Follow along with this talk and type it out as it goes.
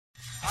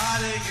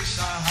Hare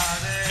Krishna,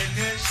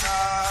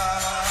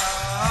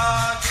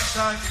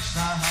 Krishna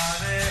Krishna,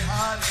 Hare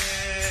Hare,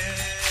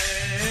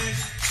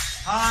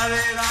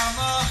 Hare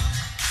Rama,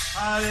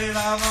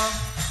 Rama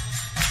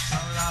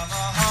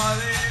Rama,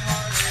 Hare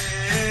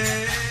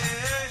Hare.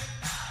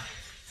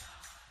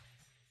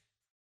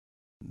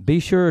 Be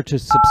sure to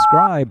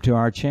subscribe to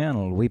our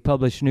channel. We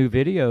publish new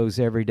videos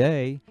every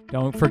day.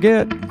 Don't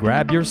forget,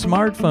 grab your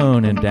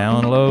smartphone and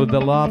download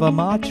the Lava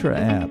Matra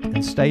app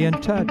and stay in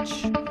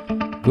touch.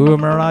 Guru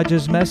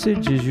Maharaj's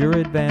message is your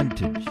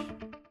advantage.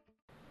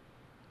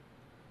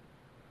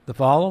 The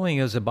following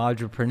is a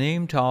Bhadra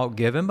Pranim talk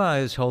given by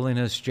His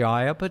Holiness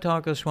Jaya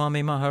Pataka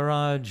Swami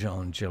Maharaj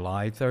on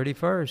July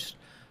 31st,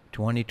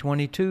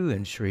 2022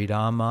 in Sri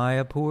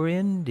Mayapur,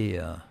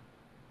 India.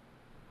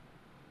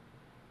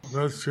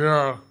 This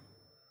year,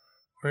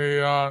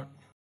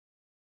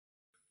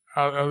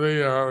 every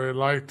year we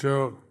like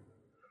to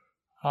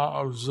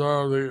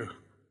observe the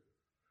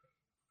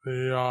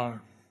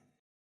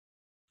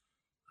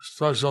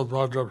special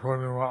Bhadra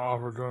Purnima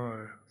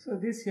opportunity. So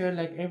this year,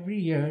 like every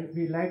year,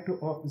 we like to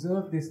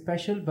observe this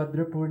special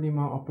Bhadra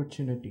Purnima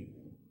opportunity.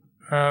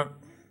 And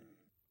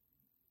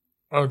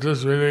I was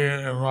just reading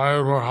in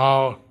Mayapur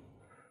how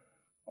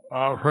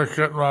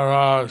Parikshit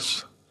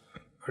Maharaj,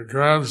 the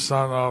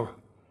grandson of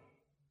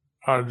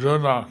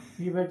Arjuna.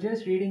 We were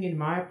just reading in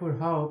Mayapur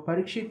how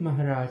Parikshit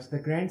Maharaj, the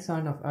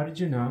grandson of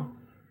Arjuna,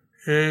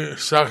 he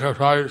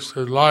sacrificed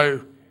his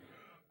life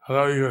so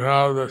that you could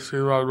have the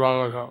Srimad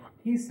Bhagavatam.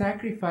 he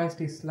sacrificed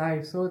his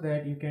life so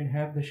that you can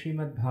have the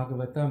Srimad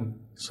Bhagavatam.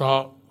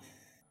 So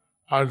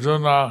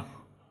Arjuna,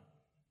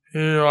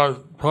 he was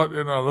put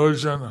in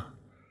illusion,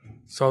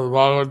 so the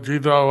Bhagavad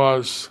Gita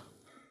was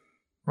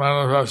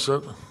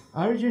manifested.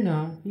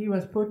 Arjuna, he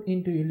was put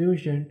into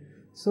illusion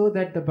so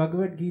that the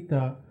Bhagavad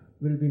Gita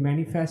will be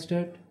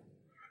manifested.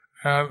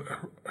 And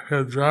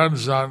his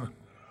grandson,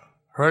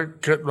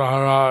 Parikshit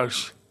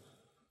Maharaj,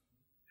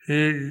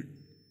 he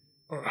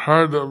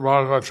heard the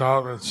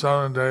Bhagavatam in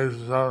 7 days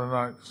and 7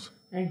 nights.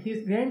 And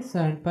his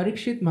grandson,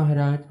 Parikshit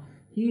Maharaj,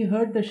 he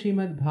heard the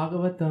Srimad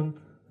Bhagavatam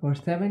for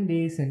 7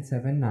 days and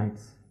 7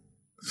 nights.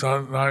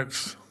 7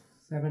 nights.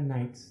 7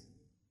 nights.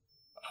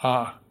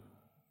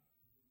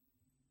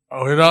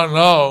 We don't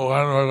know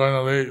when we're going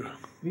to leave.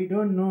 We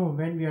don't know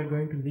when we are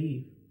going to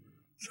leave.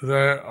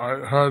 Today I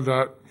heard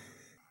that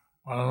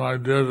one of my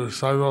dear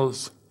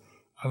disciples,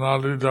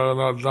 Anadi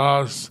Jagannath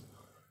Das,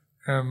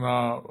 in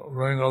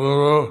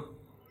Bengaluru,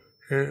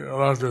 he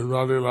left his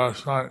body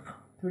last night.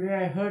 Today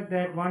I heard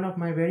that one of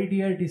my very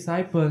dear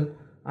disciple,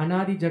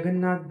 Anadi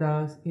Jagannath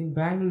Das in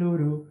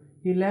Bangalore,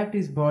 he left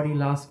his body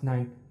last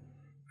night.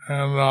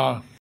 And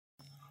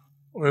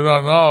we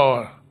don't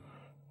know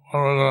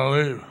when we're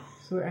going to leave.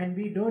 So, and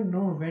we don't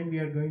know when we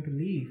are going to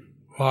leave.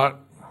 But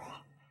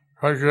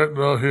Parikshit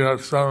knew he had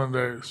 7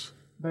 days.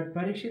 But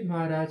Parikshit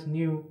Maharaj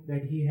knew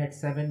that he had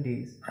 7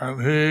 days.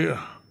 And he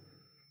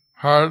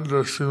heard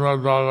the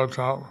Srimad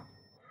Bhagavatam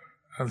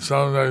in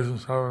 7 days and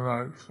 7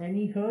 nights. And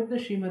he heard the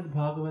Srimad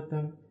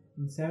Bhagavatam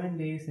in 7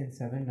 days and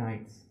 7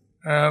 nights.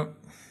 And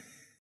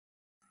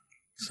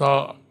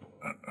so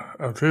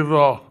if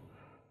people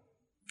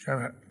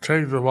can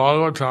take the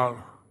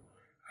Bhagavatam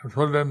and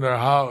put it in their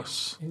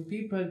house, And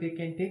people, they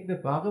can take the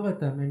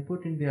Bhagavatam and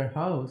put in their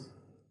house.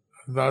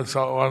 that's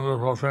a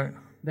wonderful thing.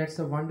 That's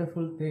a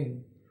wonderful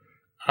thing.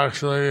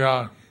 Actually,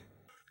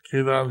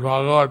 Gita and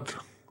Bhagavat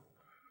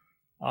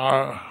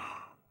are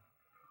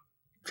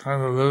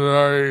kind of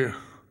literary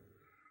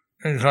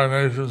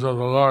incarnations of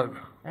the Lord.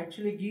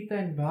 Actually, Gita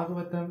and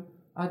Bhagavatam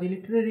are the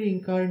literary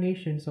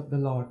incarnations of the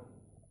Lord.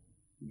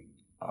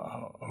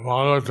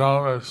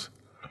 Bhagavatam is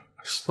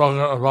spoken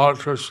about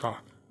Krishna.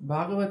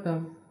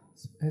 Bhagavatam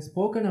has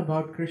spoken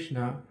about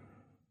Krishna.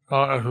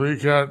 If we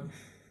get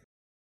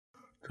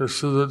the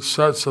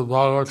sets of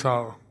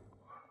Bhagavatam,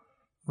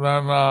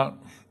 then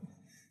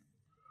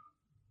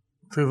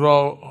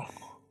people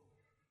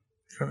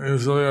can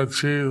easily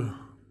achieve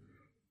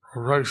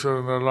perfection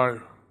in their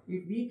life.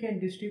 If we can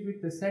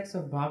distribute the sets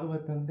of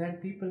Bhagavatam, then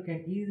people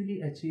can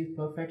easily achieve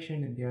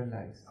perfection in their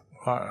lives.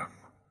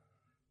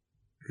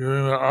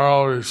 Giving the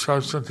oral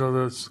reception to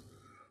this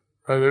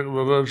Vedic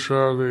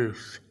literature, the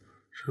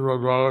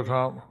Srimad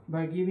Bhagavatam,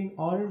 By giving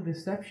oral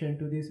reception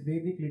to this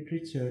Vedic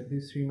literature,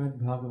 this Srimad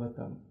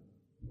Bhagavatam,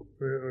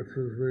 which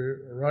is the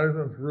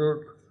ripened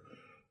fruit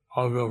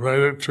of the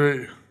Vedic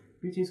tree,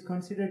 which is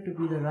considered to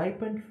be the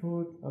ripened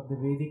fruit of the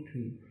Vedic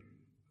tree,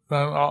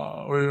 then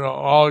we will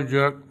all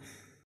get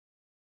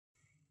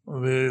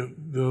the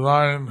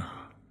divine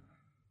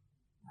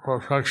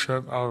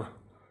perfection of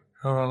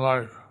human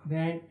life.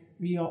 then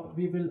we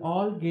will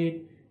all get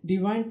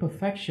divine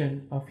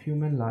perfection of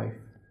human life.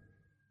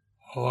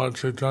 Lord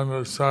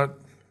Chaitanya said,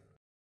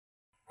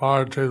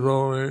 Bharati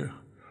Dhomi,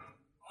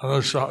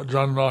 Anusha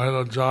Janma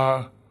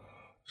Hinajar,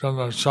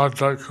 Janma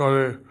Satta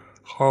Kore,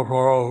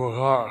 Korporo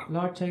Upakar.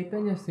 Lord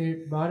Chaitanya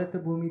said, Bharata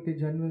Bhumi te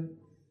janma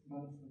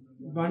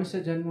Vansha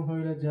janma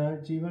hoila jar,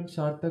 Jivan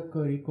sartak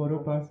kori koro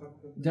par,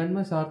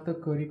 Janma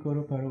sartak kori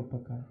koro paro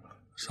upakar.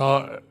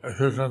 So if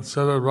you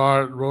consider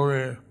Bharat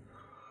Bhumi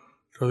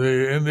to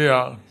be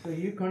India, So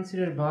you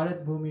consider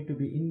Bharat Bhumi to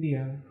be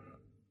India.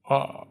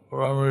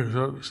 then we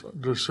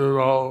should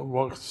distribute all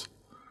books,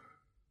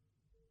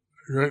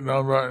 great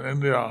number in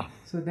India.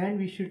 So then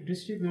we should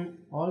distribute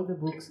all the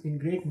books in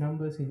great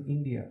numbers in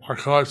India. Of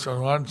course,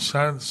 in one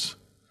sense,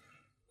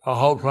 the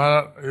whole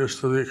planet used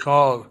to be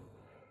called,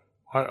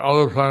 like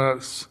other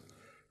planets,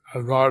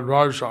 as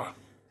Bharatvarsha.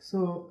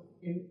 So,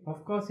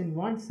 of course, in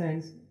one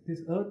sense, this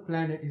Earth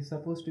planet is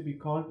supposed to be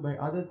called by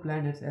other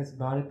planets as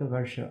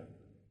Bharatavarsha.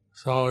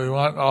 So we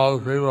want all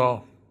the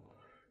people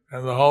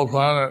in the whole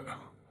planet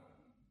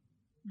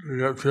to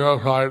get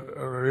purified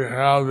and we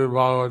have the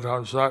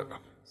Bhagavatam set.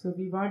 So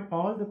we want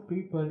all the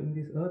people in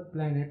this Earth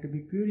planet to be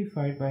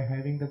purified by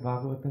having the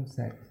Bhagavatam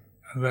set.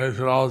 And they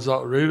should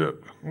also read it.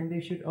 And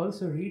they should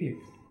also read it.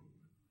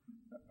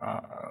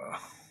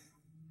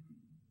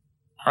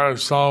 I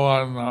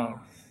saw one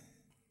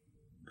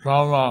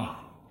drama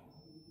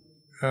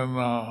in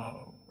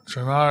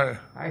Chennai.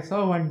 I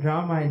saw one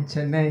drama in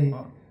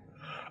Chennai.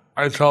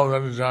 I told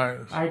many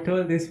times I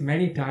told this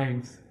many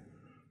times.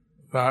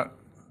 that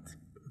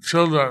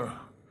children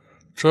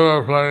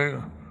are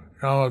playing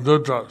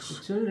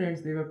Yamadutas,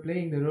 Children, they were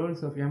playing the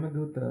roles of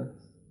Yamaduta,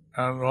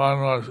 and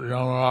one was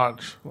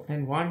Yamaraj.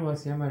 and one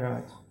was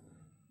Yamaraj.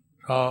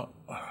 So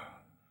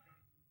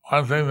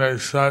one thing they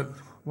said,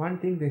 One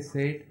thing they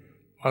said,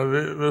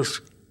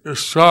 this is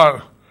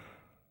short.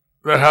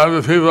 They have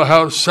the people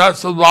have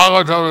sets of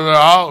Bhagavatam in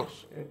their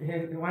house.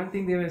 one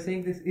thing they were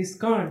saying, this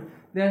ISKCON,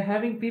 they are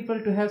having people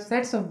to have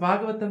sets of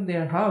Bhagavatam in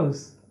their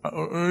house.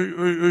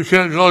 We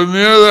can't go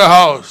near their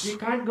house. We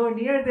can't go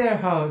near their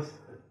house.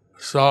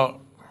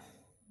 So,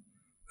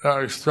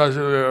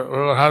 especially we're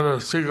going to have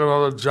to seek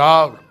another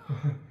job.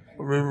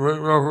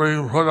 We're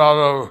being put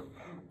out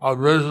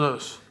of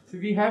business. So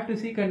we have to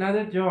seek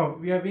another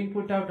job. We are being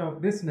put out of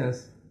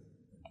business.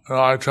 And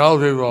I tell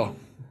people,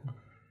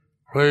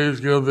 please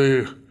give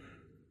the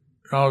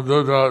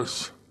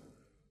Yamadutas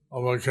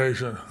a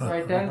vacation. So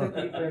I tell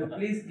the people,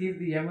 please give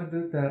the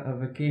Yamaduta a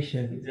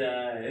vacation.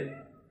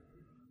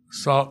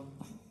 So,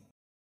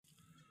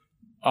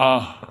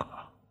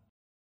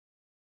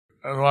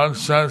 in one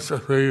sense,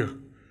 if we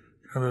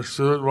can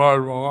distribute more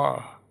and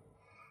more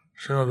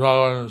Srimad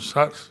Bhagavatam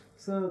sets,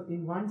 So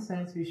in one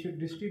sense, we should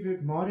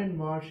distribute more and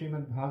more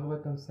Srimad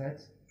Bhagavatam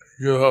sets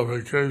give a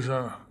vacation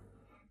to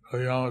the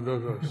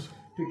Yamadutas.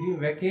 to give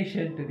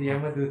vacation to the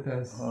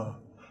Yamadutas.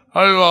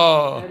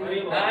 Haribol!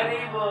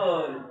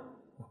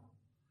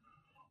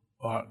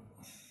 But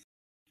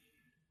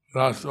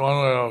that's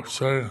one way of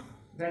saying,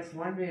 That's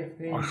one way of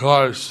saying. of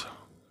course,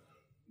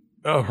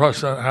 if a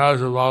person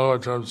has a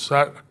Bhagavatam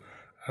set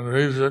and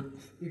reads it,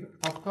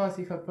 Of course,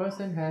 if a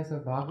person has a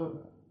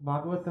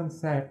Bhagavatam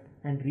set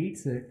and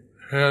reads it,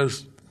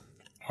 his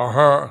or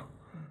her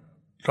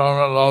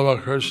dormant love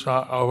of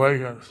Krishna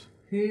awakens.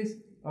 his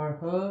or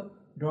her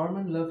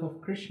dormant love of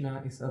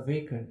Krishna is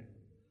awakened.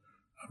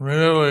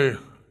 Immediately,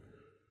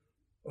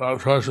 that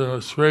person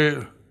is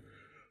freed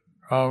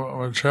from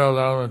material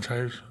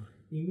lamentation,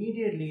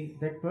 Immediately,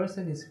 that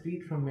person is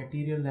freed from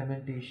material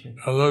lamentation,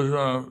 illusion,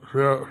 and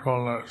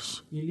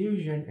fearfulness.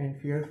 illusion,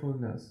 and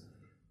fearfulness.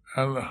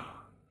 And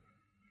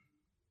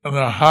in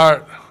the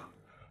heart,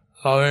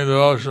 loving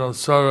devotional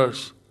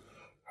service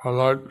for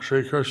Lord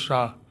Sri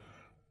Krishna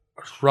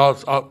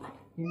sprouts up.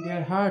 In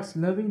their hearts,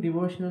 loving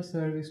devotional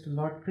service to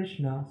Lord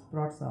Krishna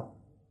sprouts up.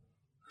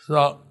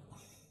 So,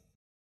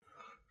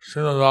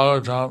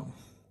 Srimad Bhagavatam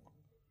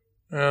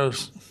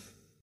is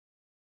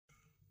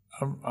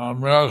a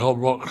miracle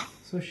book.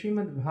 So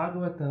Srimad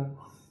Bhagavatam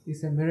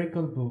is a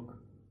miracle book.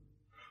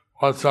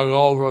 What's the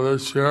goal for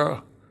this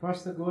year?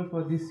 What's the goal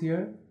for this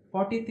year?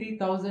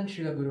 43,000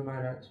 Srila Guru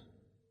Maharaj.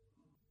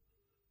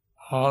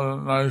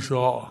 Nice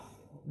goal.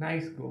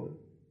 Nice goal.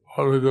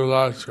 What did we do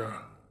last year?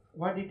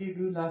 What did you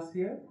do last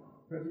year,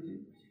 Prabhuji?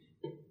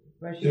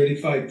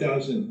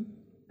 35,000.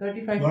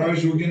 35,000.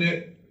 Maharaj,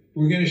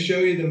 we're gonna show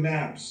you the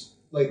maps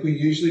like we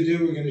usually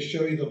do. We're gonna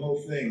show you the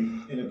whole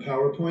thing in a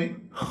PowerPoint,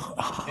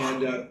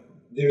 and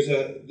there's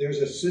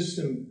a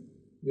system.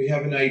 We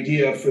have an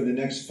idea for the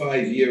next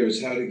 5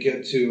 years how to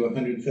get to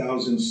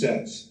 100,000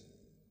 sets,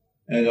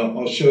 and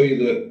I'll show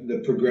you the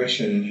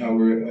progression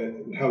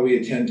and how we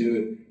intend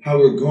to how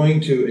we're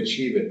going to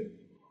achieve it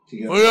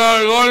together. We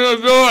are going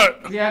to do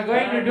it! We are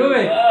going to do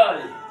it.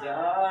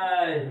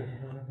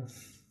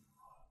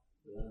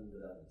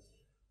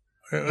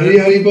 Hari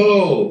Hari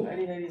Bol.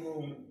 Hari Hari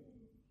Bol.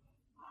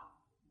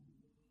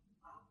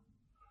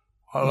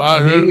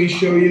 Last May we week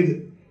show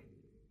you?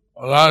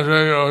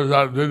 was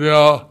that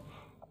video,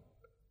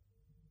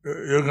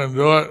 you can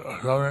do it or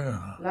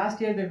something.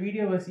 Last year the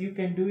video was you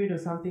can do it or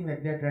something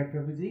like that, right,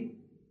 Prabhuji?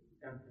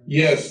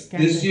 Yes.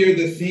 This year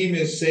the theme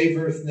is Save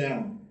Earth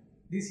Now.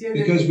 This year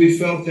Because we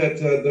felt that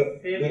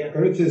the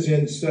earth is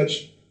in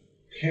such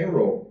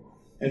peril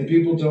and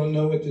people don't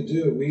know what to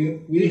do.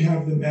 We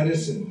have the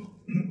medicine.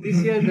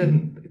 this year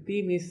the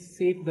theme is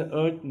Save the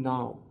Earth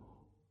Now.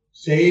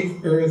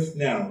 Save Earth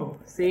Now. Oh,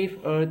 Save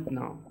Earth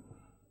Now.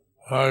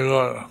 Very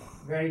good.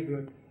 Very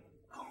good.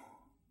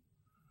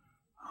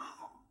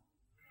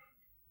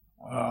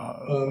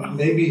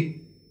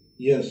 Maybe,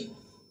 yes.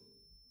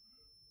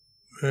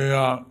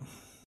 The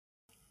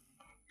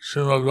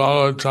Srimad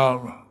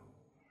Bhagavatam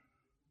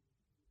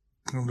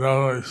can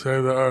definitely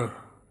save the earth.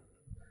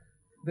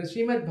 The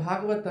Srimad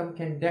Bhagavatam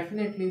can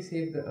definitely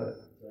save the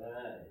earth.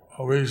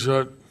 We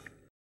should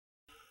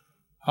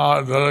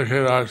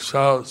dedicate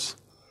ourselves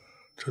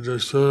to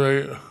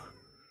distributing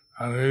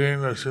and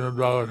reading the Srimad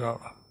Bhagavatam.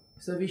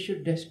 So we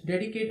should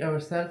dedicate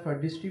ourselves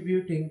for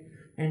distributing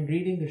and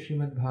reading the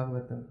Srimad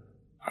Bhagavatam.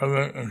 I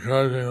think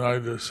encouraging my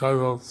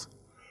disciples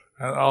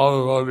and all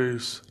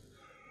devotees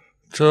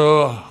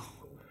to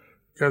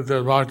get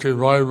their Bhakti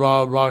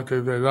Vaibhav, Bhakti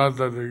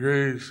Vedanta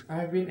degrees. I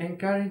have been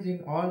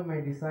encouraging all my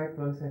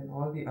disciples and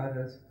all the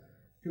others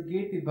to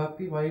get the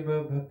Bhakti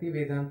Vaibhav, Bhakti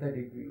Vedanta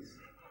degrees.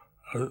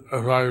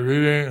 By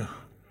reading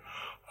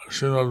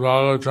Srimad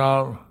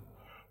Bhagavatam,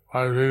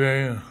 by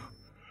reading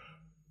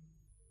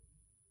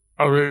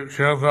every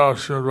canto of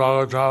Srimad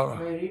Bhagavatam,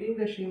 By reading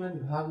the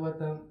Srimad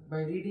Bhagavatam,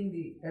 by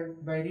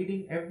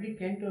reading every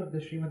canto of the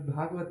Srimad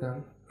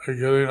Bhagavatam, by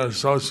getting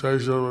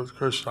association with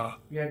Krishna.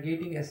 we are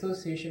getting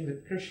association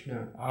with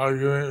Krishna. I'm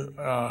giving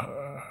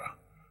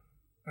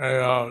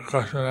a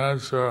question and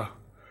answer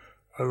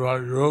with my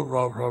group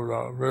from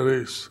the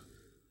Middle East.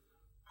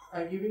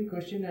 I'm giving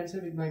question and answer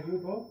with my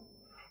group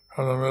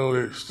From the Middle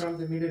East. from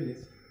the Middle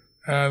East.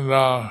 And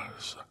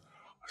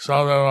some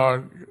of them are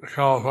in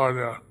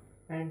California.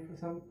 And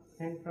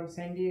from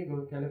San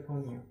Diego,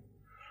 California.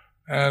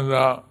 And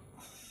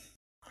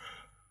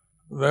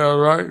they're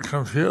right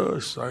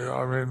confused.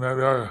 I mean,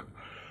 they're,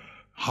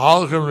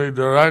 how can we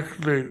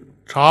directly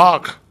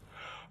talk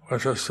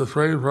with the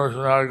Supreme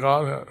Personality of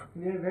Godhead?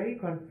 They are very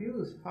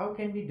confused. How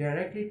can we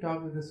directly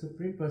talk with the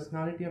Supreme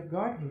Personality of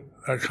Godhead?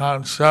 The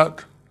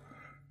concept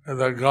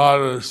that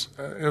God is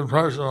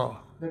impersonal,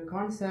 The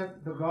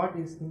concept the God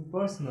is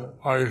impersonal,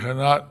 or you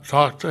cannot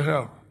talk to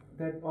Him.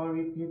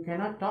 you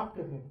cannot talk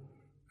to Him.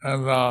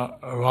 And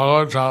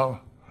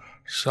Bhagavatam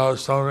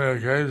shows so many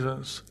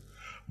occasions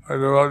where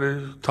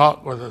devotees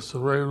talk with the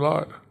Supreme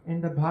Lord.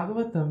 And the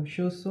Bhagavatam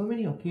shows so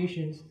many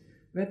occasions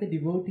where the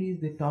devotees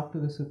they talk to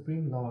the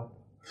Supreme Lord.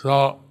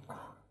 So,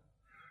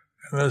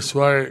 in this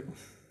way,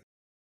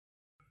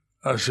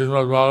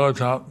 Srimad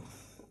Bhagavatam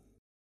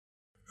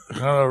is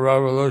kind of a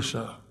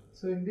revolution.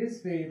 So in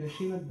this way, the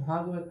Srimad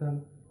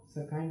Bhagavatam is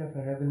a kind of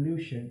a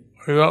revolution.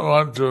 We don't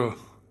want to,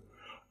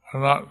 we're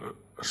not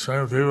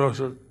saying people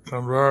should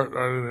convert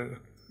or anything,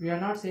 We are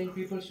not saying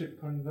people should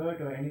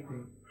convert or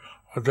anything,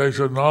 but they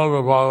should know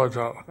the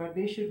Bhagavatam. but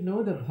they should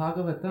know the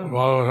Bhagavatam.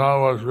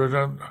 Bhagavatam was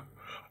written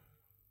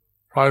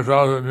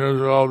 5,000 years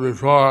ago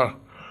before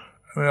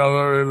any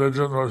other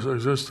religion was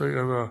existing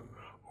in the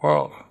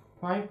world.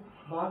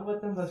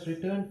 Bhagavatam was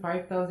written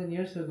 5,000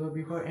 years ago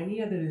before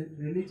any other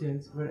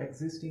religions were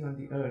existing on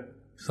the earth.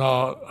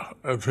 So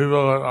if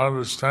people can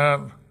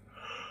understand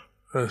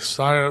the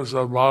science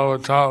of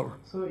Bhagavatam,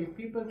 So if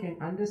people can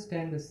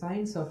understand the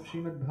science of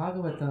Srimad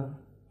Bhagavatam,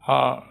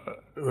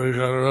 we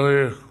can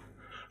really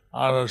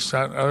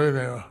understand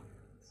everything.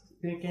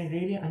 they can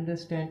really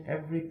understand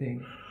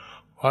everything.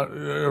 But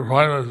your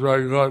point is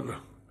very good,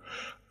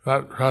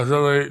 that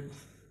presently,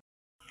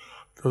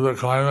 to the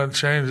climate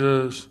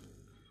changes,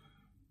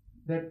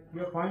 That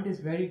your point is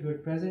very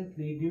good.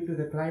 Presently, due to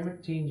the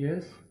climate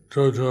changes,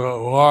 due to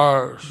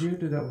wars, due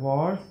to the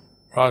wars,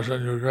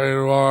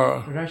 Russia-Ukraine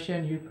war, Russia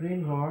and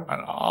Ukraine war,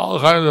 and all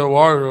kinds of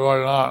wars are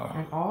going on.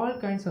 and all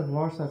kinds of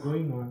wars are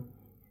going on.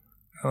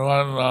 And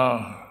when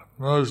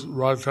news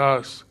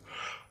broadcasts,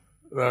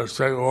 they're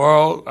saying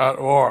world at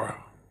war.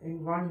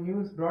 In one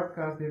news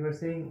broadcast, they were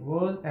saying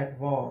world at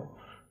war.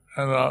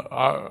 And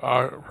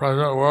our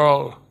present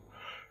world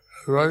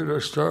is very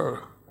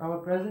disturbed. Our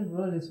present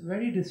world is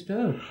very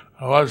disturbed.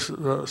 What's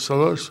the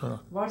solution?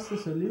 What's the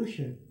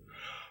solution?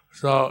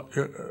 So,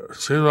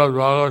 Srimad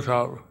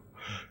Bhagavatam,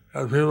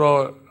 if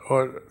people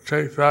would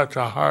take that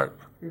to heart,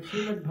 If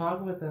Srimad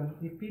Bhagavatam,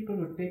 if people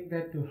would take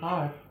that to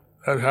heart,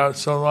 it has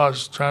so much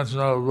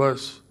transcendental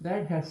bliss,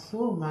 that has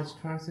so much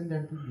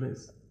transcendental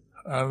bliss,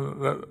 and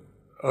that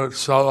would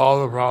solve all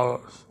the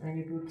problems. and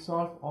it would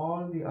solve all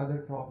the other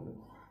problems.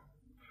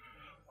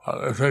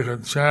 If they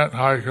can chant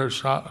Hare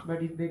Krishna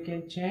But if they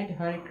can chant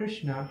Hare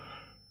Krishna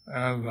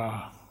and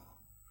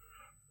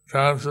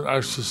dance in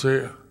ecstasy,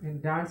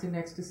 and dance in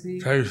ecstasy,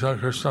 take some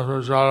Krishna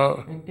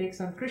Prasada, and take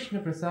some Krishna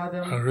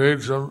Prasadam, and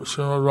read some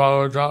Srimad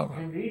Bhagavatam,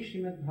 and read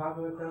Srimad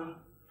Bhagavatam,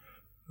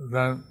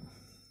 then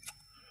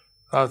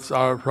that's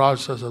our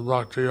process of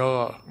Bhakti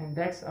Yoga. and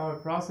that's our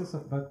process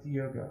of Bhakti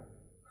Yoga.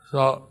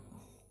 So,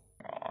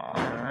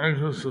 I'm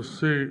anxious to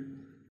see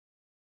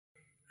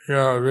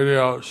your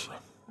videos.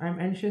 I'm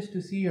anxious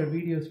to see your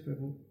videos,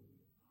 Prabhu.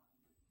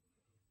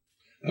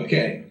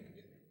 Okay.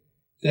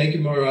 Thank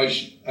you,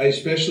 Maharaj. I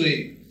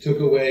especially took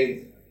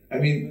away,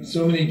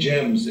 so many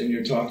gems in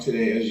your talk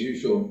today, as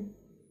usual.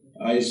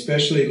 I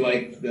especially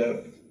liked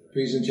the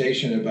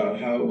presentation about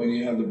how when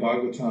you have the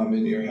Bhagavatam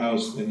in your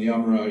house, then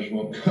Yamaraj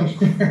won't come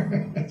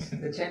there.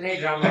 The Chennai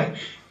drama.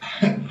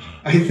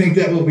 I think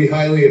that will be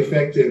highly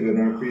effective in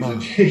our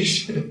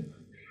presentation.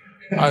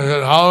 I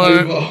said, how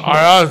many, I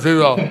asked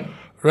people,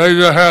 Raise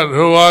your hand.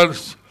 Who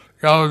wants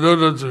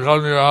Yamaduta to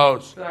come to your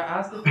house? So I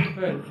asked the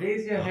people,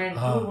 raise your hand,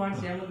 who wants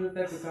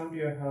Yamaduta to come to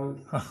your house?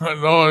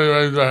 Nobody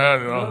raised their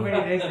hand, you know. Nobody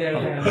raised their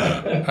hand.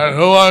 And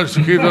who wants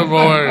to keep them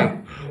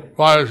away?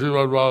 Buy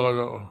Srimad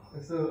Bhagavatam.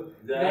 So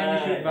then we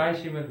should buy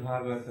Srimad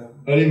Bhagavatam.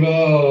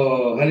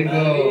 Haribo,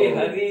 Haribo.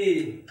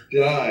 Hari.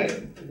 Jai.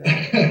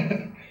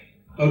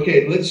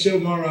 Okay, let's show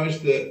Maharaj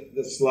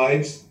the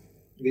slides.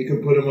 We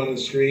can put them on the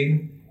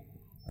screen.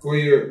 For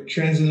your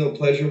transcendental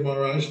pleasure,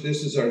 Maharaj,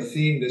 this is our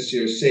theme this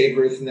year, Save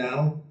Earth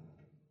Now.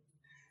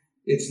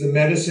 It's the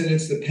medicine,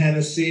 it's the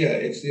panacea,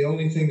 it's the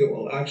only thing that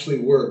will actually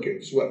work.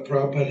 It's what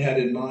Prabhupada had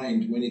in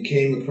mind when he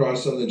came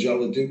across on the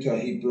Jaladutta.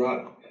 He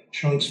brought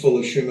trunks full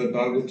of Srimad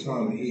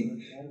Bhagavatam.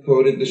 He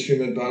quoted the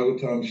Srimad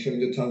Bhagavatam,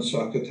 Srimadatam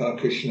Swakata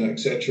Krishna,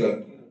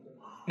 etc.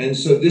 And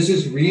so this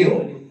is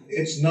real.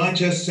 It's not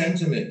just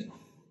sentiment,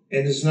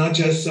 and it's not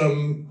just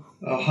some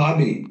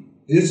hobby.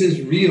 This is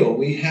real.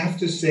 We have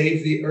to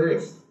save the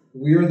earth.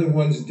 We're the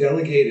ones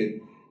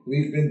delegated.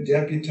 We've been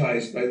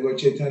deputized by Lord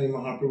Chaitanya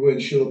Mahaprabhu, and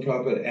Srila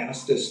Prabhupada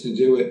asked us to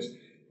do it.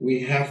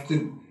 We have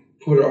to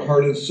put our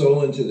heart and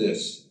soul into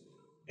this,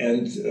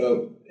 and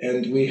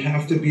we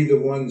have to be the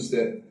ones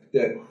that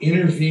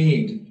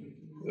intervened.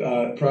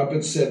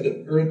 Prabhupada said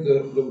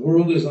the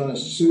world is on a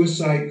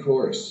suicide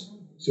course,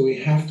 so we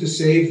have to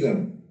save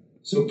them.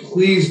 So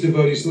please,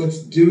 devotees, let's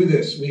do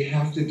this. We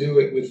have to do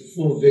it with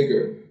full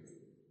vigor.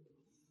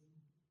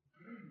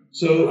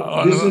 So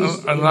this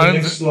is the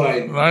next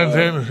slide.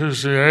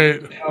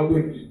 1968.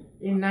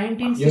 In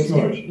Yes,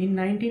 Marge.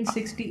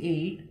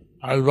 1968,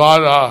 I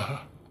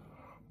bought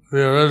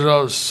the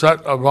original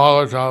set of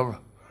Bhagavatam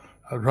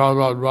that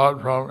Prabhupada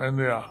brought from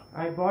India.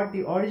 I bought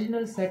the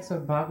original sets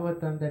of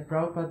Bhagavatam that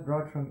Prabhupada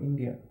brought from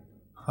India.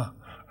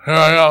 Here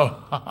I am.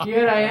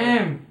 Here I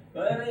am.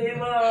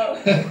 Haribo.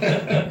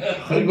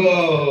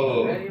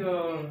 Haribo.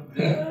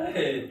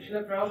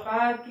 Srila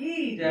Prabhupada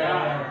ki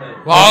jai.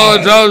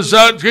 Bhagavatam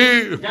set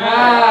ki.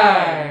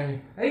 Jai.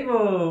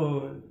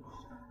 Haribo.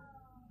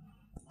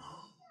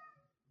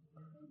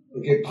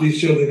 Okay, please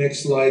show the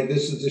next slide.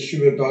 This is the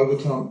Srimad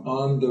Bhagavatam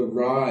on the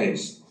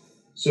rise.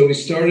 So we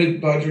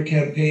started Bhadra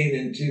campaign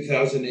in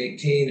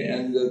 2018,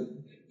 and the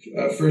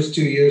first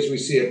 2 years we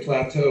see a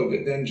plateau,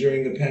 but then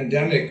during the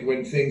pandemic,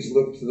 when things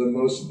looked the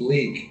most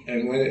bleak,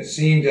 and when it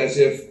seemed as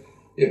if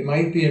it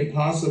might be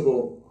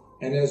impossible,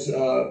 and as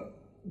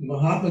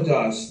Mahatma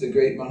Das, the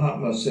great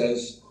Mahatma,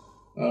 says,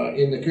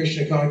 in the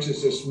Krishna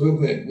consciousness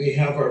movement, we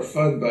have our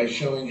fun by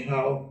showing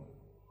how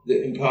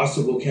the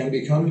impossible can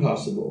become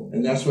possible,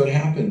 and that's what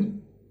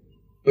happened.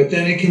 But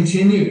then it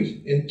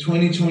continued. In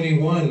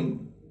 2021,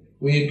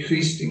 we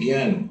increased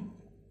again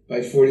by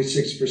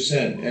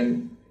 46%,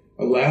 and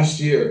last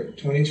year,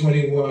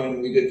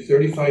 2021, we did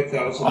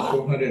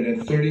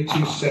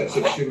 35,432 sets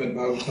of Srimad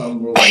Bhagavatam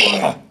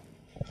worldwide.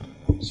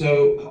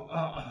 So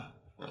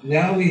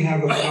now we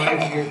have a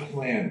 5-year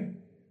plan.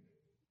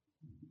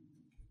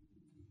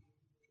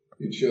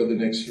 You'd show the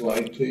next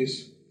slide,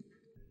 please.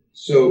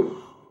 So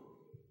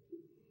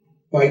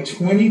by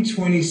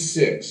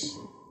 2026,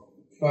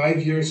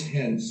 5 years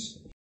hence,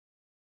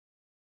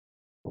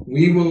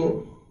 we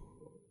will,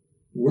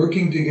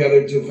 working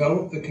together,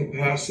 develop the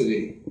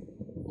capacity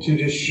to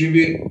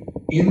distribute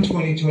in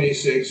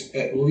 2026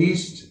 at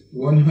least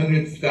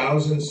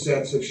 100,000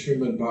 sets of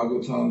Srimad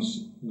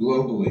Bhagavatams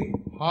globally.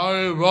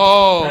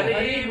 Haribo.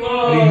 Hari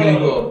Hari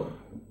Bol.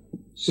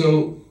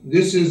 So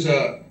this is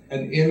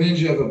an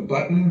image of a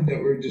button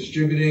that we're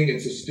distributing.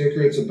 It's a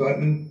sticker, it's a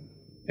button.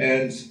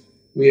 And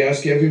we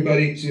ask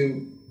everybody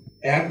to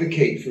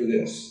advocate for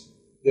this,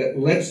 that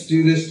let's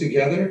do this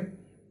together.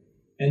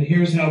 And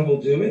here's how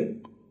we'll do it.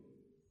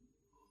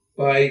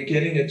 By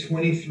getting a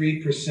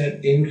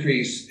 23%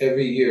 increase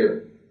every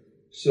year.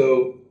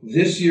 So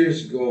this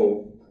year's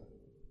goal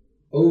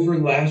over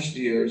last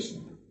year's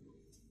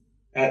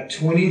at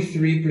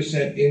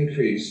 23%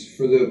 increase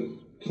for the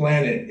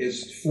planet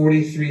is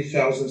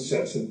 43,000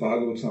 sets of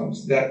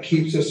Bhagavatams. That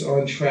keeps us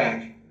on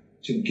track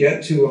to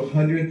get to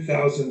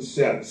 100,000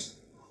 sets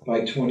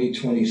by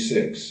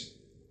 2026.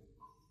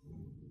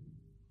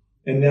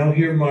 And now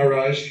here,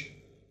 Maharaj,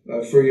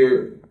 for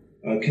your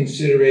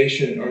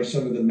consideration are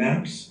some of the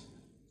maps.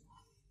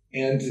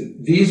 And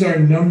these are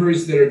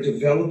numbers that are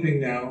developing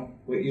now.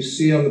 What you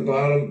see on the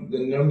bottom,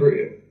 the number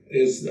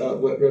is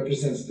what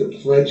represents the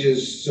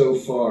pledges so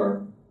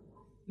far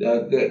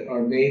that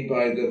are made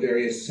by the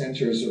various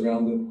centers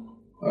around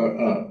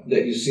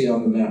that you see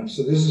on the map.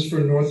 So this is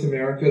for North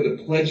America. The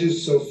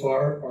pledges so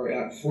far are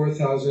at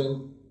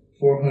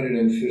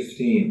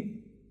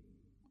 4,415.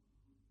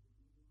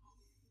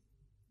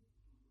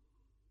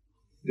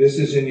 This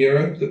is in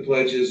Europe. The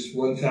pledge is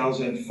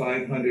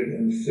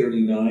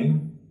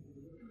 1,539.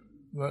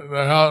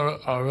 They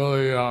haven't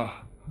really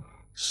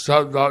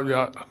stepped up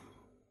yet.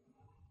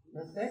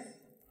 What's that?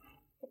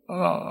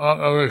 Not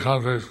every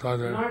country's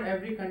got it. Not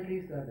every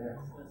country's got that.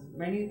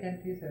 Many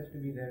countries has to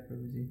be there,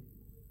 Prabhuji.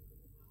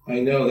 I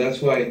know,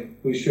 that's why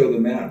we show the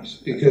maps.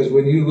 Because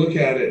when you look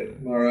at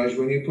it, Maharaj,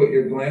 when you put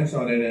your glance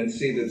on it and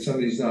see that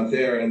somebody's not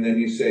there, and then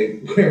you say,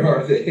 where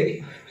are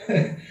they?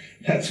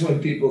 that's when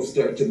people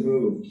start to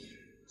move.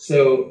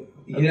 So,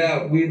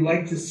 yeah, we'd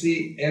like to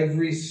see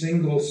every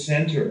single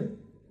center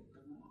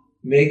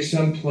make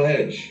some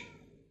pledge.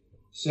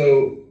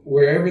 So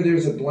wherever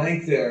there's a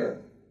blank there,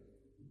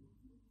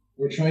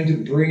 we're trying to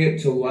bring it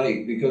to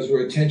light, because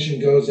where attention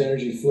goes,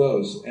 energy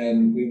flows.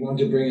 And we want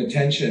to bring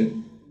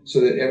attention so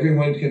that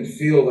everyone can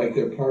feel like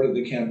they're part of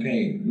the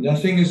campaign.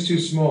 Nothing is too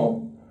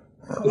small.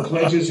 The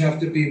pledges have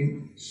to be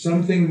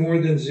something more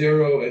than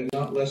 0 and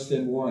not less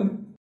than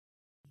 1.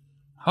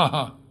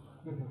 They're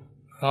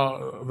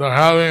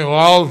having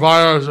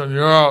wildfires in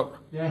Europe.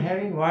 They are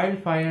having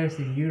wildfires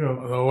in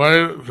Europe. The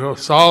way to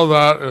solve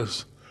that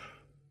is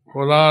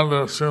put on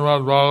the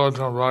Srimad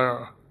Bhagavatam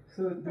fire.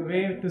 So the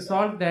way to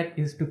solve that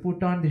is to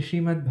put on the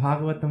Srimad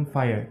Bhagavatam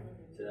fire.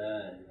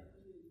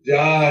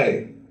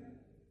 Jai.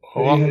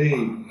 Hari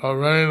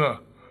Hari.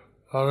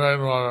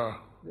 Rainwater.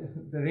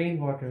 The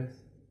rainwaters.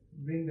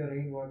 Bring the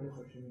rainwaters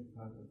of Srimad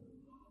Bhagavatam.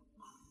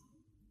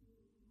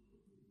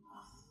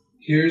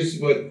 Here's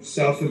what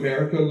South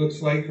America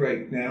looks like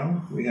right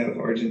now. We have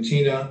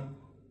Argentina,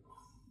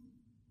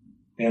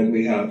 and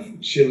we have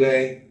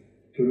Chile,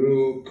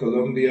 Peru,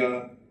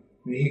 Colombia,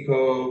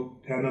 Mexico,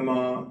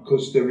 Panama,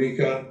 Costa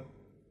Rica.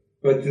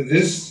 But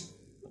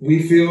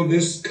we feel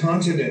this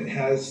continent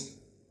has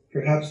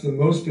perhaps the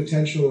most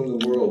potential in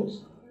the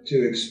world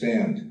to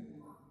expand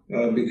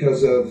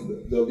because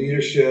of the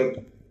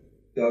leadership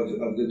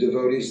of the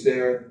devotees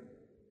there,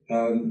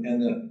 and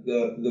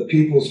the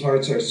people's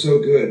hearts are so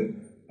good.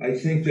 I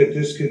think that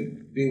this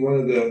could be one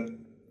of the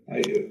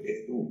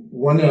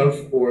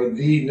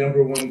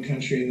number one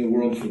country in the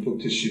world for book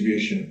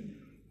distribution.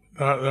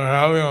 They're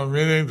having a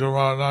meeting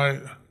tomorrow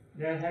night.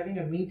 They are having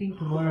a meeting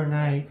tomorrow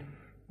night.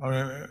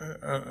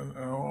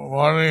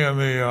 Morning in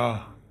the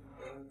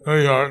New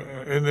York,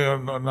 India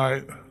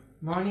night.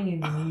 Morning in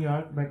New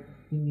York, but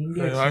in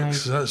India They like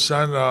it's night.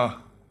 send a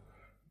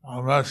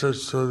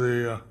message to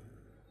the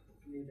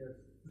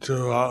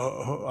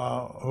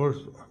who's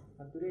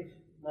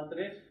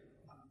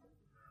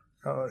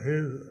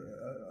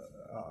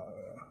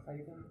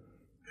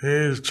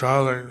he's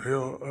traveling.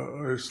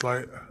 It's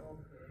like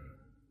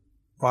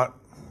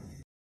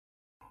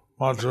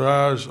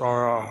Madras or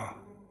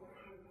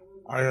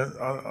I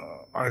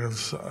can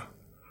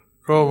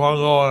Guru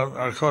Mangal in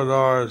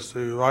Ecuador is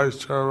the vice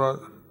chairman.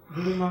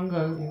 Guru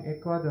Mangal in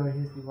Ecuador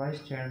is the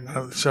vice chairman.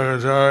 And the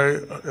secretary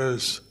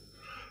is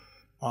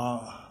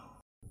Mahaprabhu.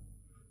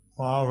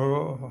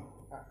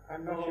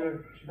 I'm not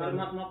sure.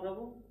 Paramatma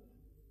Prabhu?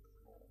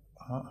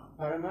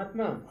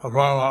 Paramatma.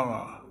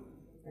 Paramatma.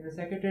 And the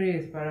secretary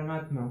is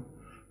Paramatma.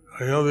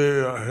 He'll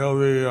be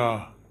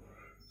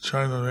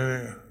join the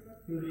meeting.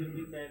 He'll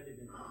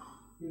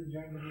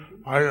join the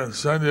meeting? I can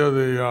send you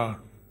the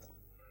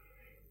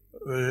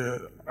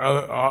Latin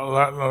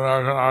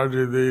American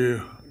RGB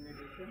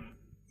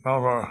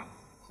number.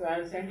 So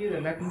I'll send you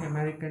the Latin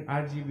American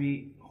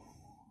RGB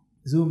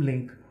Zoom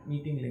link,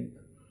 meeting link.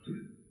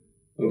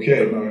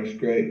 Okay, Maharaj,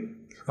 great.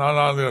 It's not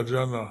on the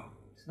agenda.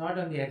 It's not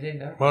on the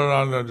agenda. Put it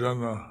on the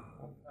agenda.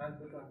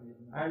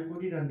 I'll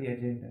put it on the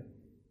agenda.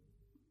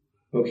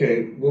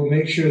 Okay, we'll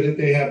make sure that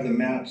they have the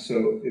map,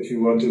 so if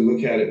you want to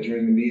look at it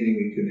during the meeting,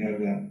 you can have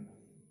that.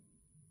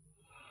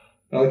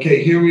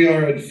 Okay, here we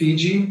are at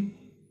Fiji.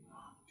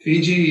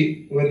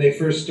 Fiji, when they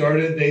first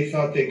started, they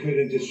thought they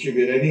couldn't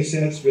distribute any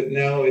sets, but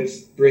now it's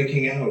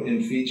breaking out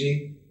in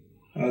Fiji.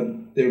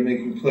 They're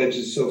making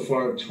pledges so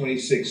far of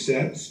 26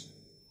 sets.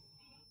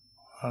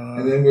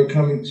 And then we're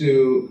coming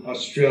to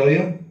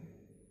Australia.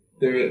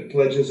 They're at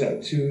pledges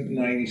at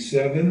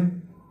 297.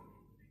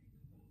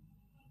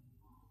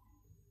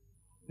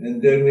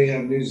 And then we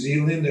have New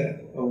Zealand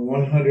at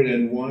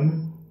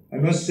 101. I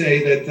must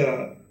say that,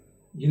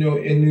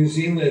 in New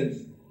Zealand,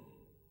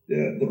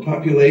 the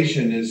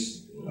population is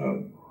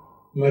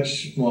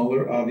much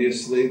smaller,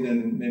 obviously,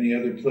 than many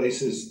other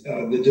places.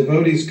 The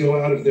devotees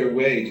go out of their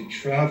way to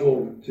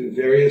travel to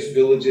various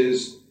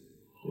villages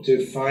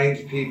to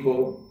find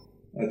people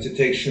to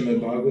take Srimad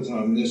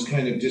Bhagavatam. This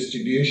kind of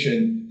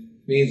distribution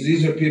means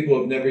these are people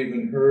who have never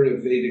even heard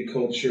of Vedic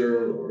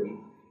culture or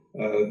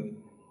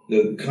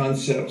the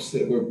concepts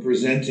that we're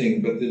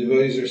presenting, but the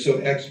devotees are so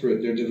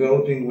expert, they're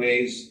developing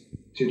ways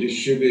to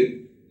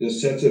distribute the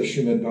sets of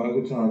Srimad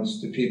Bhagavatams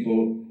to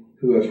people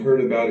who have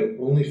heard about it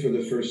only for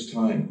the first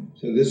time.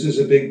 So this is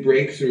a big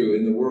breakthrough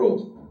in the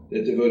world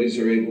that devotees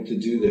are able to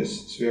do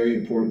this. It's very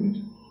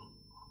important.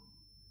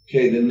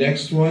 Okay, the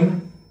next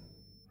one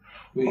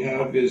we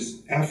have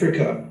is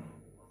Africa.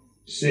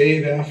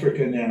 Save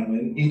Africa now.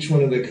 In each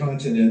one of the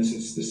continents,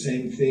 it's the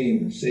same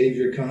theme. Save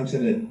your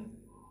continent.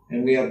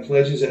 And we have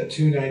pledges at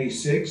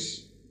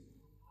 296.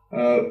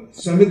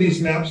 Some of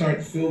these maps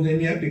aren't filled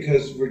in yet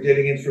because we're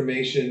getting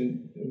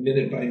information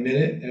minute by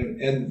minute,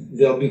 and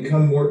they'll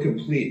become more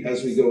complete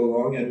as we go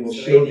along, and we'll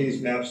show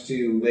these maps to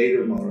you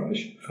later,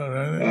 Maharaj,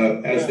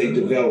 as they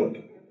develop.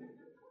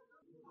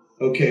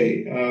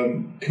 Okay,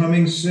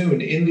 coming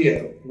soon,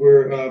 India.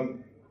 We're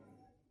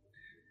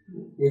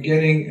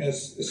getting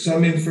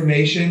some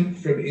information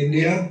from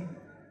India,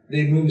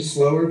 they move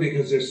slower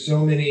because there's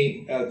so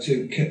many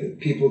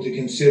people to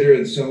consider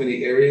and so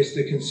many areas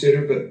to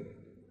consider, but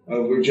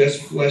we're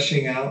just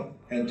fleshing out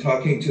and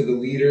talking to the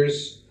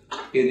leaders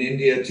in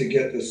India to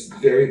get the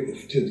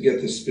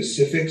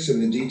specifics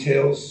and the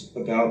details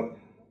about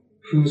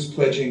who's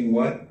pledging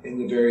what in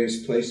the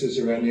various places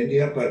around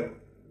India. But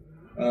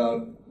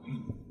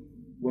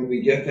when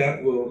we get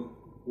that, we'll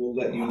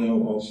let you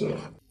know also.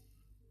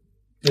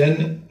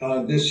 Then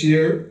this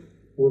year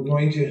we're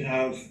going to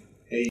have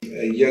a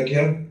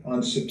yajna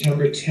on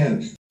September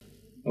 10th,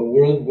 a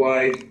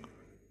worldwide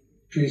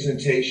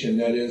presentation.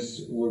 That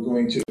is, we're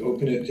going to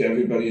open it to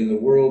everybody in the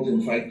world,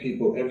 invite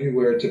people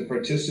everywhere to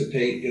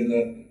participate in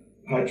the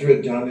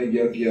Bhadradana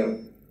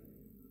Yajna,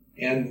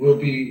 and we'll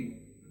be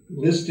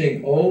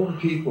listing all the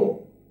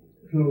people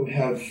who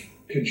have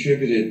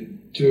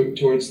contributed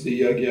towards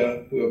the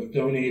yajna, who have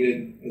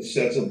donated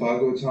sets of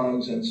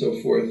Bhagavatams and so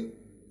forth.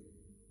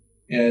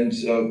 And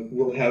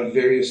we'll have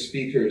various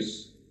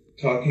speakers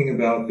talking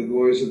about the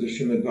glories of the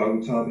Srimad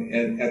Bhagavatam.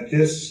 And at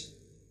this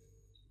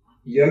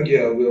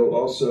yajna, we'll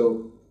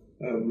also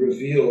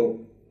reveal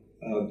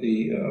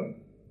the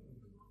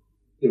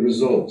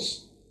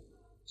results.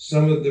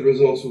 Some of the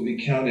results will be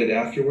counted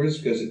afterwards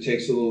because it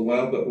takes a little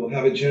while, but we'll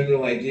have a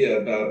general idea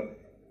about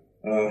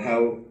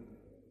how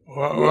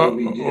well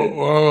we did.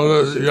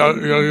 Where this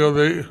yajna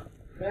be?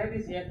 Where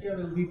this yajna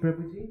will be,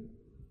 Prabhuji?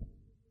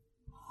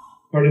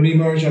 Pardon me,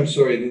 Maharaj, I'm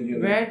sorry, I didn't hear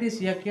that. Where this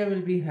yajna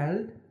will be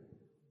held?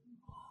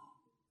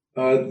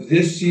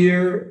 This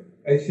year,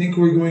 I think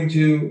we're going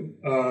to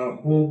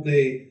hold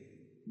the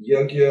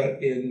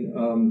yajna in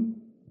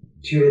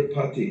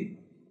Tirupati.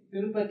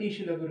 Tirupati,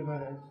 Srila Guru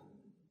Maharaj.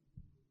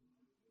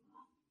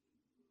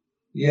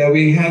 Yeah,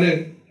 we had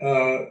it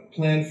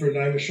planned for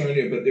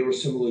Naimisharanya, but there were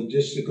some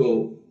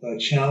logistical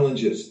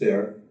challenges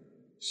there.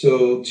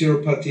 So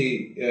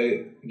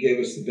Tirupati gave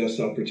us the best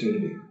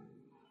opportunity.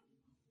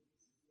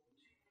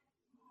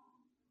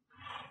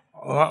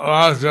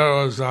 Last year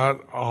was at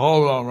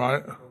Ahobilam,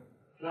 right?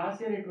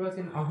 Last year it was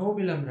in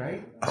Ahobilam,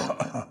 right?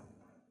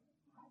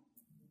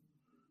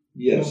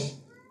 Yes.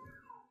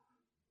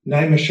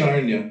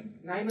 Naimisharanya.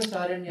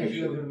 Naimisharanya,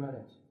 Srila Guru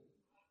Maharaj.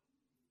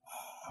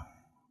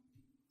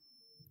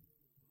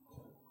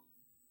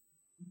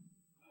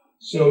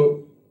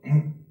 So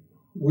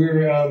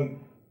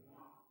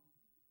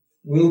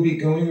we'll be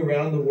going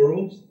around the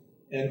world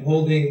and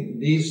holding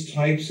these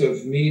types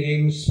of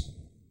meetings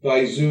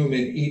by Zoom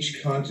in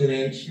each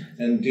continent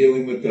and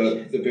dealing with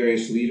the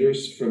various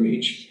leaders from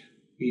each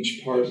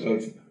part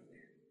of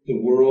the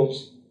world.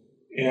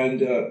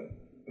 And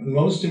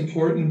most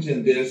important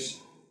in this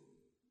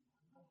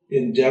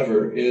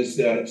endeavor is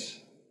that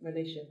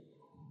Malaysia.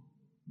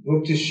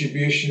 book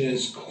distribution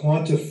is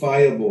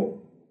quantifiable.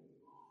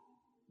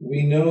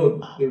 We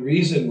know the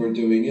reason we're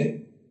doing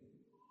it,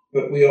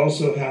 but we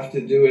also have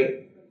to do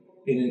it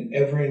in an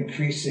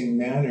ever-increasing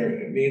manner.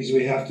 It means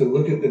we have to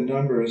look at the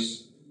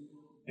numbers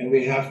and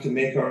we have to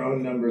make our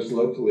own numbers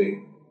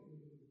locally.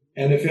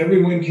 And if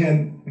everyone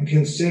can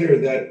consider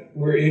that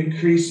we're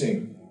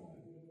increasing,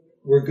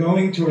 we're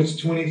going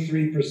towards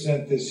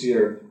 23% this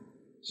year.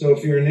 So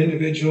if you're an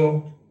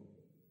individual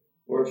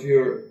or if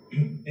you're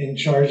in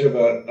charge of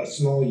a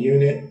small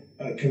unit,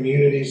 a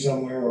community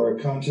somewhere or a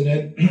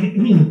continent,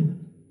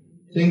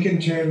 think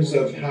in terms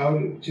of how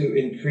to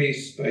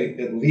increase by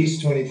at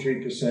least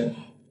 23%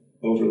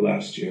 over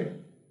last year.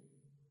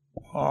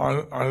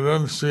 I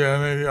didn't see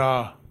any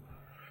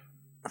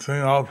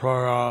thing out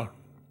for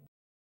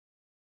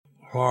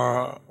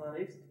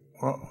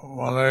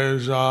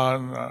Malaysia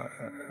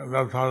and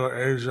that part of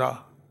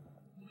Asia.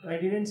 I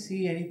didn't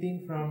see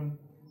anything from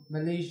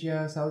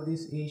Malaysia,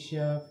 Southeast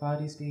Asia,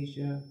 Far East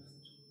Asia,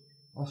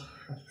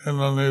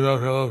 Indonesia,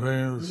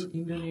 Philippines,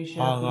 Indonesia,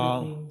 Hong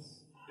Kong.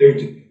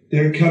 Philippines,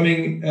 They're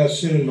coming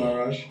soon,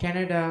 Maharaj.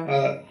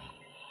 Canada.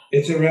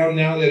 It's around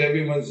now that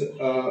everyone's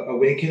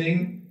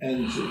awakening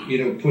and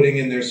putting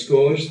in their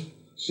scholars.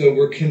 So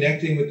we're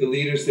connecting with the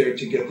leaders there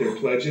to get their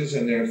pledges,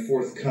 and they're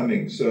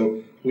forthcoming.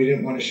 So we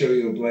didn't want to show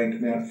you a blank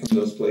map from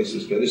those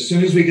places. But as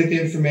soon as we get the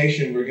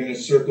information, we're going to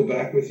circle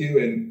back with you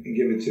and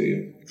give it to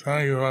you.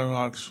 Thank you very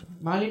much.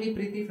 Malini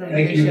Preeti from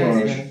Thank you, Malaysia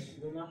Maharaj. as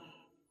well.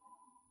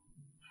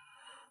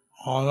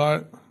 All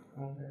right.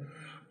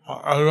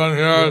 Everyone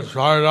here is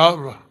fired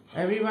up.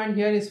 Everyone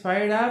here is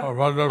fired up For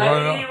Bhadra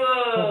Purnima.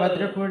 for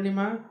Bhadra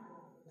Purnima.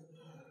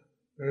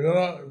 You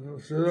know,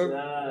 see it?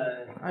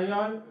 Are you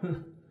all?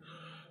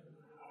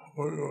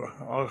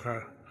 Okay.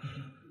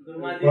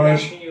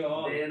 Maharaj,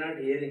 They are not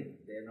hearing.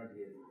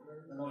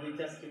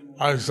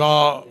 I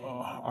saw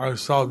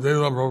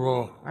Dila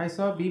Prabhu. I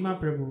saw Bhima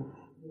Prabhu.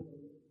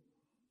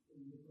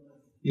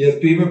 yes,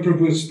 Bhima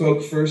Prabhu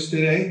spoke first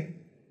today,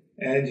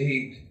 and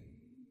he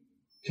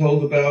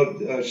told about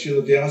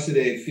Srila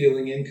Vyasadeva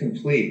feeling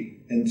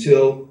incomplete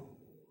until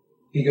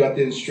he got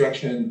the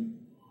instruction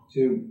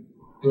to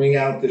bring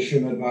out the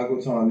Srimad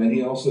Bhagavatam. And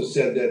he also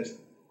said that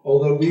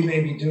although we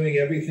may be doing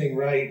everything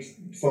right,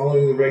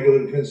 following the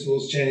regular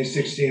principles, chanting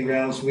 16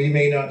 rounds, we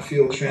may not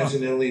feel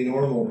transcendently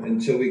normal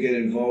until we get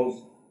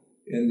involved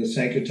in the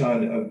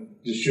Sankirtan of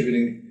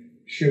distributing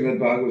Srimad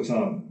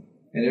Bhagavatam,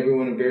 and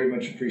everyone very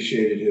much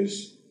appreciated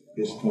his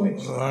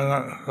points.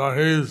 So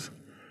he's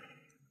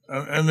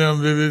an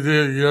Indian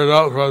devotee geared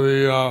up for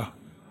the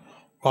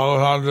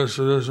Bhagavatam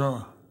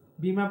distribution.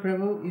 Bhima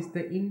Prabhu is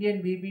the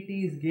Indian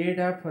BBT is geared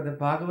up for the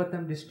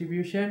Bhagavatam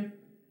distribution.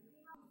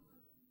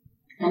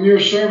 I'm your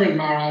servant,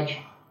 Maharaj.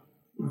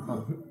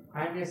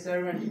 I'm your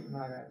servant,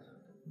 Maharaj.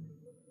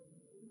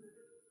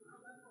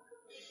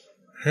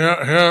 Here,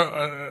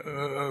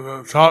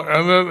 the talk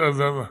ended and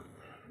then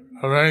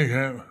the rain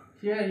came.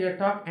 Here your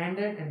talk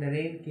ended and the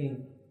rain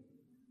came.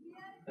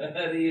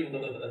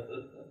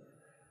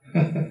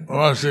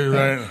 Watch the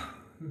rain.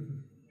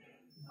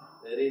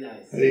 Very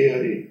nice. Hari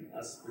Hari.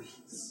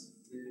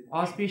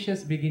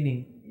 Auspicious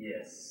beginning.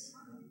 Yes.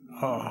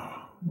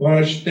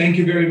 Maharaj, thank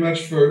you very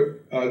much for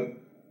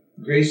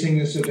gracing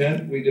this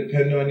event. We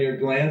depend on your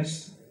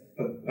glance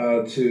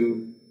and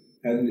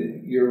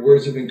your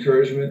words of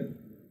encouragement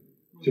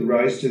to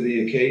rise to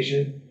the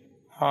occasion.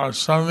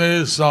 Send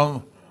me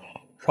some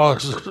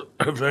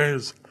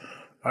things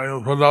I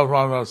will put up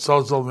on the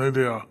social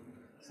media.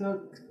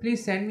 So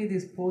please send me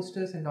these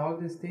posters and all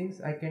these things.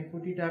 I can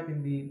put it up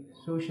in the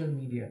social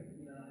media.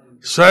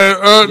 Save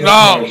Earth Yes,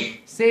 now! Maharaj.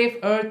 Save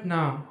Earth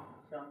now.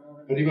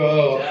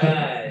 Haribo.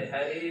 Jai,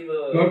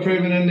 Haribo. Lord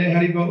Premanande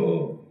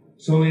Haribo.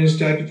 Solius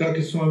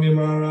Taipataka Swami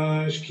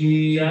Maharaj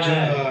Ki Jai.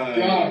 Jai.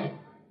 Jai.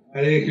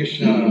 Hare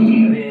Krishna.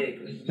 Hare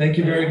Krishna. Thank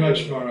you very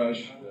much,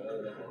 Maharaj.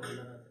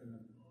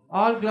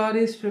 All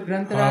glories to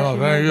Grantaraj Oh, Srimad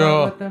thank you.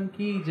 Bhagavatam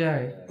Ki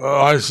Jai.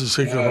 Nice to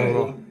see you.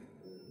 Jai.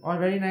 All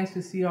very nice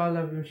to see all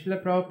of you.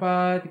 Srila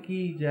Prabhupada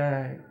Ki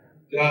Jai.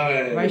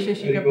 Jai.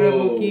 Vaisheshika Haribo.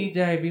 Prabhu Ki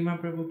Jai. Bhima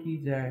Prabhu Ki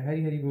Jai.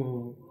 Hari Hari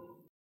Bol.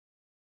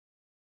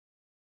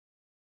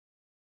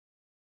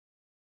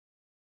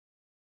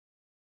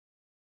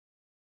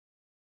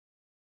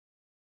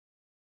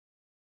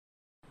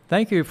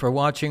 Thank you for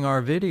watching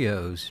our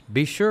videos.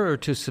 Be sure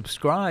to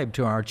subscribe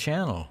to our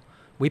channel.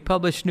 We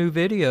publish new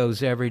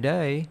videos every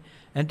day.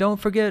 And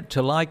don't forget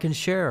to like and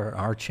share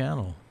our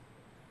channel.